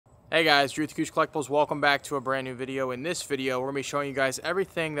Hey guys, Drew with CAC Collectibles. Welcome back to a brand new video. In this video, we're going to be showing you guys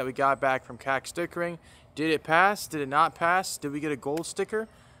everything that we got back from CAC stickering. Did it pass? Did it not pass? Did we get a gold sticker?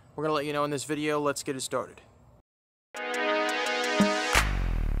 We're going to let you know in this video. Let's get it started.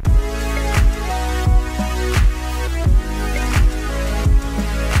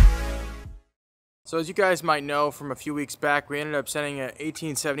 So as you guys might know, from a few weeks back, we ended up sending a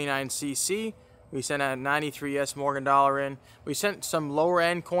 1879 CC. We sent a 93S Morgan dollar in. We sent some lower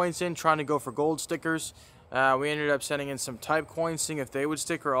end coins in, trying to go for gold stickers. We ended up sending in some type coins, seeing if they would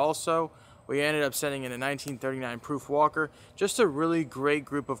sticker also. We ended up sending in a 1939 Proof Walker. Just a really great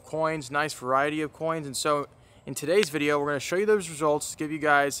group of coins, nice variety of coins. And so in today's video, we're going to show you those results, give you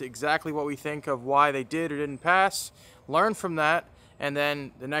guys exactly what we think of why they did or didn't pass, learn from that, and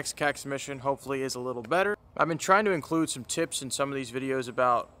then the next CAC submission hopefully is a little better. I've been trying to include some tips in some of these videos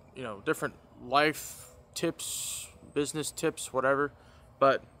about, different life tips, business tips, whatever.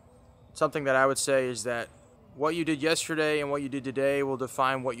 But something that I would say is that what you did yesterday and what you did today will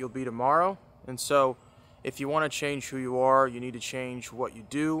define what you'll be tomorrow. And so if you want to change who you are, you need to change what you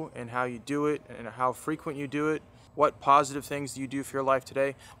do and how you do it and how frequent you do it. What positive things do you do for your life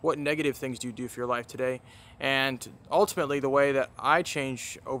today? What negative things do you do for your life today? And ultimately, the way that I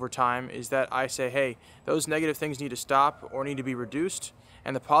change over time is that I say, hey, those negative things need to stop or need to be reduced,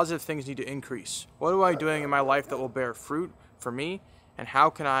 and the positive things need to increase. What am I doing in my life that will bear fruit for me? And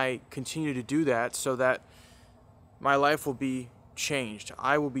how can I continue to do that so that my life will be changed?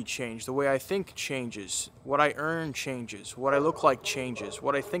 I will be changed. The way I think changes. What I earn changes. What I look like changes.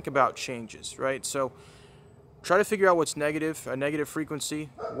 What I think about changes, right? So try to figure out what's negative, a negative frequency.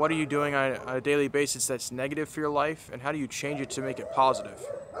 What are you doing on a daily basis that's negative for your life, and how do you change it to make it positive?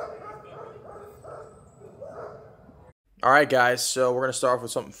 Alright guys, so we're going to start off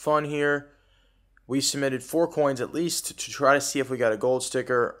with something fun here. We submitted 4 coins at least to try to see if we got a gold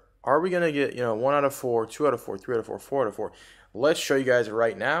sticker. Are we going to get, 1 out of 4, 2 out of 4, 3 out of 4, 4 out of 4? Let's show you guys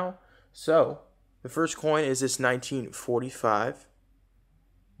right now. So, the first coin is this 1945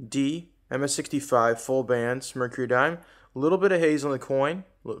 D MS65 full bands Mercury dime. A little bit of haze on the coin,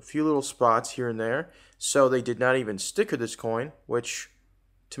 a few little spots here and there. So they did not even sticker this coin, which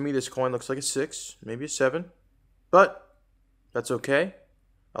to me this coin looks like a 6, maybe a 7. But that's okay.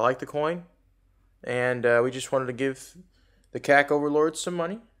 I like the coin. And we just wanted to give the CAC overlords some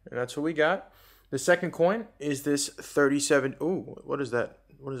money. And that's what we got. The second coin is this 37. Ooh, what is that?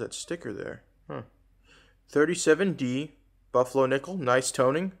 What is that sticker there? 37D Buffalo nickel. Nice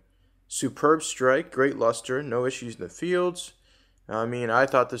toning. Superb strike. Great luster. No issues in the fields. I mean, I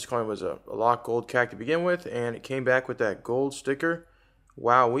thought this coin was a lock gold CAC to begin with. And it came back with that gold sticker.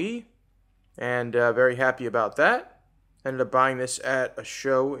 Wowee. And very happy about that. Ended up buying this at a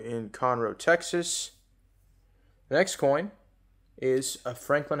show in Conroe, Texas. The next coin is a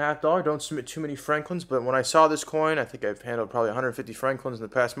Franklin $half. Don't submit too many Franklins, but when I saw this coin, I think I've handled probably 150 Franklins in the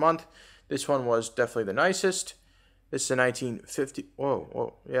past month. This one was definitely the nicest. This is a 1950.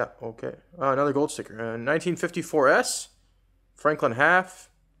 Whoa, yeah, okay. Another gold sticker. 1954S Franklin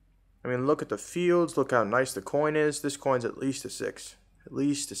half. I mean, look at the fields. Look how nice the coin is. This coin's at least a 6. At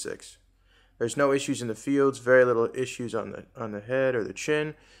least a 6. There's no issues in the fields, very little issues on the head or the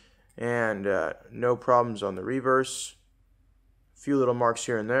chin, and no problems on the reverse. A few little marks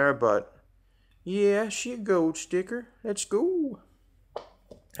here and there, but yeah, she a gold sticker. Let's go.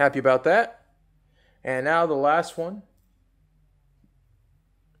 Happy about that. And now the last one,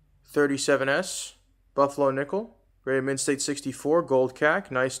 37S Buffalo nickel, rated Mint State 64, gold CAC,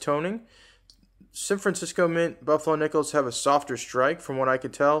 nice toning. San Francisco Mint Buffalo nickels have a softer strike from what I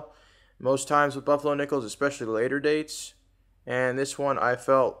could tell. Most times with Buffalo nickels, especially later dates. And this one I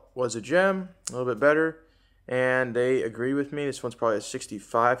felt was a gem, a little bit better. And they agree with me. This one's probably a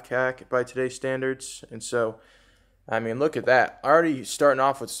 65 CAC by today's standards. And so, I mean, look at that. Already starting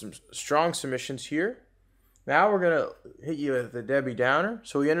off with some strong submissions here. Now we're going to hit you with the Debbie Downer.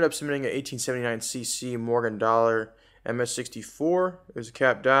 So we ended up submitting an 1879 CC Morgan dollar MS64. It was a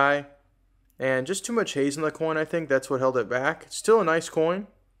cap die. And just too much haze in the coin, I think. That's what held it back. It's still a nice coin.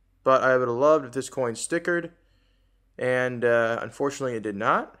 But I would have loved if this coin stickered, and unfortunately it did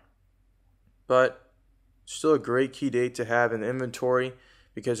not. But still a great key date to have in the inventory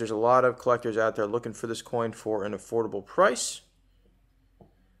because there's a lot of collectors out there looking for this coin for an affordable price.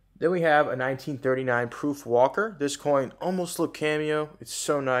 Then we have a 1939 Proof Walker. This coin almost looked cameo. It's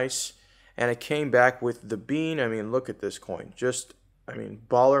so nice. And it came back with the bean. I mean, look at this coin. Just,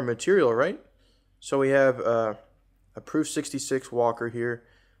 baller material, right? So we have a Proof 66 Walker here.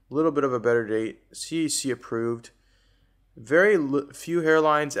 A little bit of a better date, CAC approved, Very few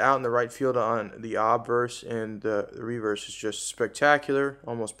hairlines out in the right field on the obverse, and the reverse is just spectacular,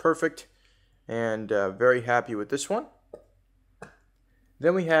 almost perfect, and very happy with this one.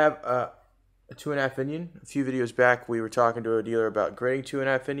 Then we have a 2.5 Indian. A few videos back we were talking to a dealer about grading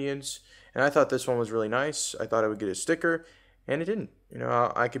 2.5 Indians, and I thought this one was really nice. I thought it would get a sticker, and it didn't. You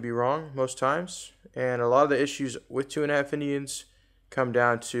know, I could be wrong most times, and a lot of the issues with 2.5 Indians come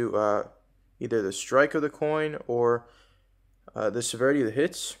down to either the strike of the coin or the severity of the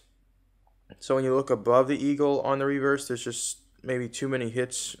hits. So when you look above the eagle on the reverse, there's just maybe too many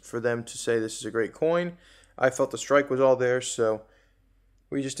hits for them to say this is a great coin. I felt the strike was all there, so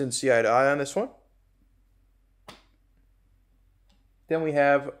we just didn't see eye to eye on this one. Then we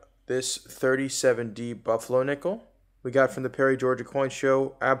have this 37D Buffalo nickel we got from the Perry, Georgia coin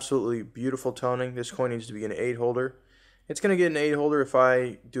show. Absolutely beautiful toning. This coin needs to be an 8 holder. It's going to get an 8 holder if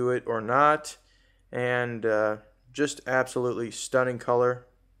I do it or not. And just absolutely stunning color,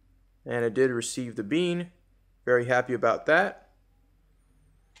 and it did receive the bean. Very happy about that.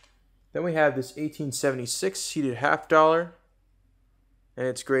 Then we have this 1876 seated $half, and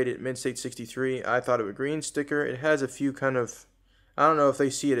it's graded Mid-State 63. I thought it was a green sticker. It has a few kind of, I don't know if they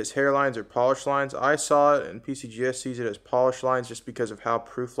see it as hairlines or polish lines. I saw it, and PCGS sees it as polish lines just because of how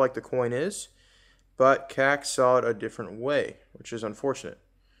proof-like the coin is, but CAC saw it a different way, which is unfortunate.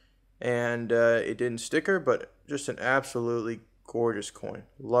 And it didn't sticker, but just an absolutely gorgeous coin.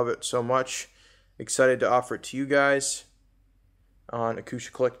 Love it so much. Excited to offer it to you guys on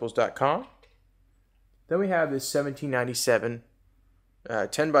AcoushaCollectibles.com. Then we have this 1797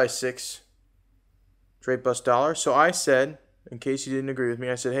 10x6 drape bust dollar. So I said, in case you didn't agree with me,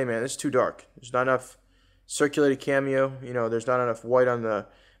 I said, hey man, this is too dark. There's not enough circulated cameo. You know, there's not enough white on the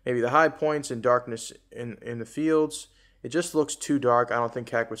maybe the high points and darkness in the fields. It just looks too dark. I don't think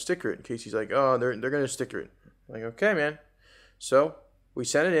CAC would sticker it. In case he's like, oh, they're going to sticker it. I'm like, okay, man. So we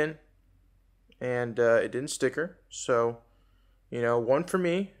sent it in, and it didn't sticker. So, you know, 1 for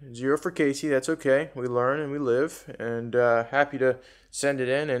me, 0 for Casey. That's okay. We learn and we live, and happy to send it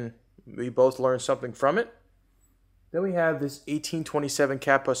in, and we both learn something from it. Then we have this 1827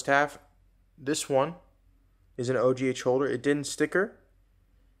 cap bust half. This one is an OGH holder. It didn't sticker.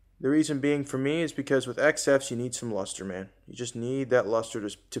 The reason being for me is because with XFs, you need some luster, man. You just need that luster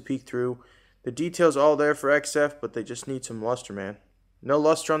to peek through. The detail's all there for XF, but they just need some luster, man. No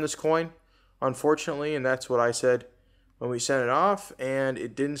luster on this coin, unfortunately, and that's what I said when we sent it off, and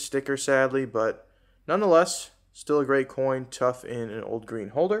it didn't sticker, sadly, but nonetheless, still a great coin, tough in an old green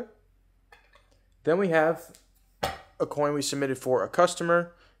holder. Then we have a coin we submitted for a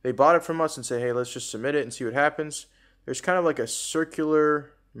customer. They bought it from us and say, hey, let's just submit it and see what happens. There's kind of like a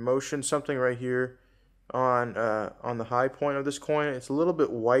circular motion, something right here on the high point of this coin. It's a little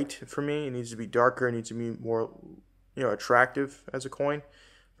bit white for me. It needs to be darker. It needs to be more, you know, attractive as a coin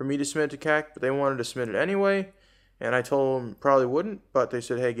for me to submit it to CAC. But they wanted to submit it anyway, and I told them probably wouldn't, but they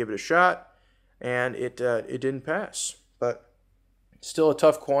said, hey, give it a shot, and it didn't pass. But still a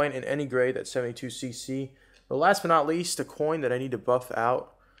tough coin in any grade, that 72cc. But last but not least, a coin that I need to buff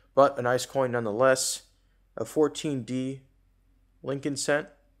out, but a nice coin nonetheless. A 14D Lincoln cent,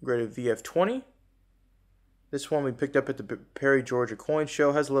 graded VF20. This one we picked up at the Perry, Georgia coin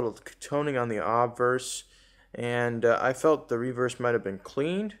show. Has a little toning on the obverse, and I felt the reverse might have been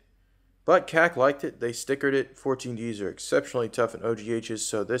cleaned, but CAC liked it. They stickered it. 14Ds are exceptionally tough in OGHs,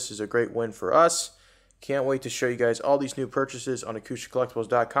 so this is a great win for us. Can't wait to show you guys all these new purchases on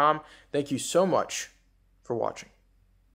AcoushaCollectibles.com. Thank you so much for watching.